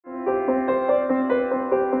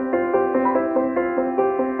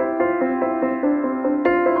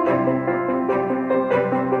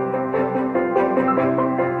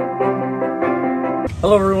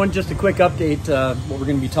Hello everyone, just a quick update, what we're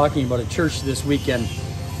going to be talking about at church this weekend.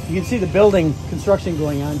 You can see the building construction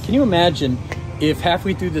going on. Can you imagine if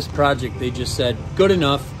halfway through this project they just said, good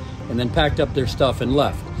enough, and then packed up their stuff and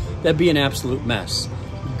left? That'd be an absolute mess.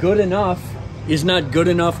 Good enough is not good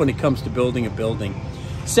enough when it comes to building a building.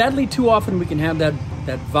 Sadly, too often we can have that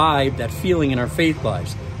vibe, that feeling in our faith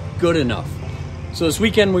lives, good enough. So this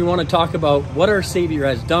weekend we want to talk about what our Savior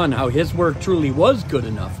has done, how his work truly was good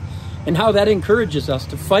enough, and how that encourages us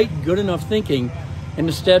to fight good enough thinking and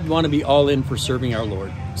instead want to be all in for serving our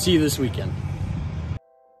Lord. See you this weekend.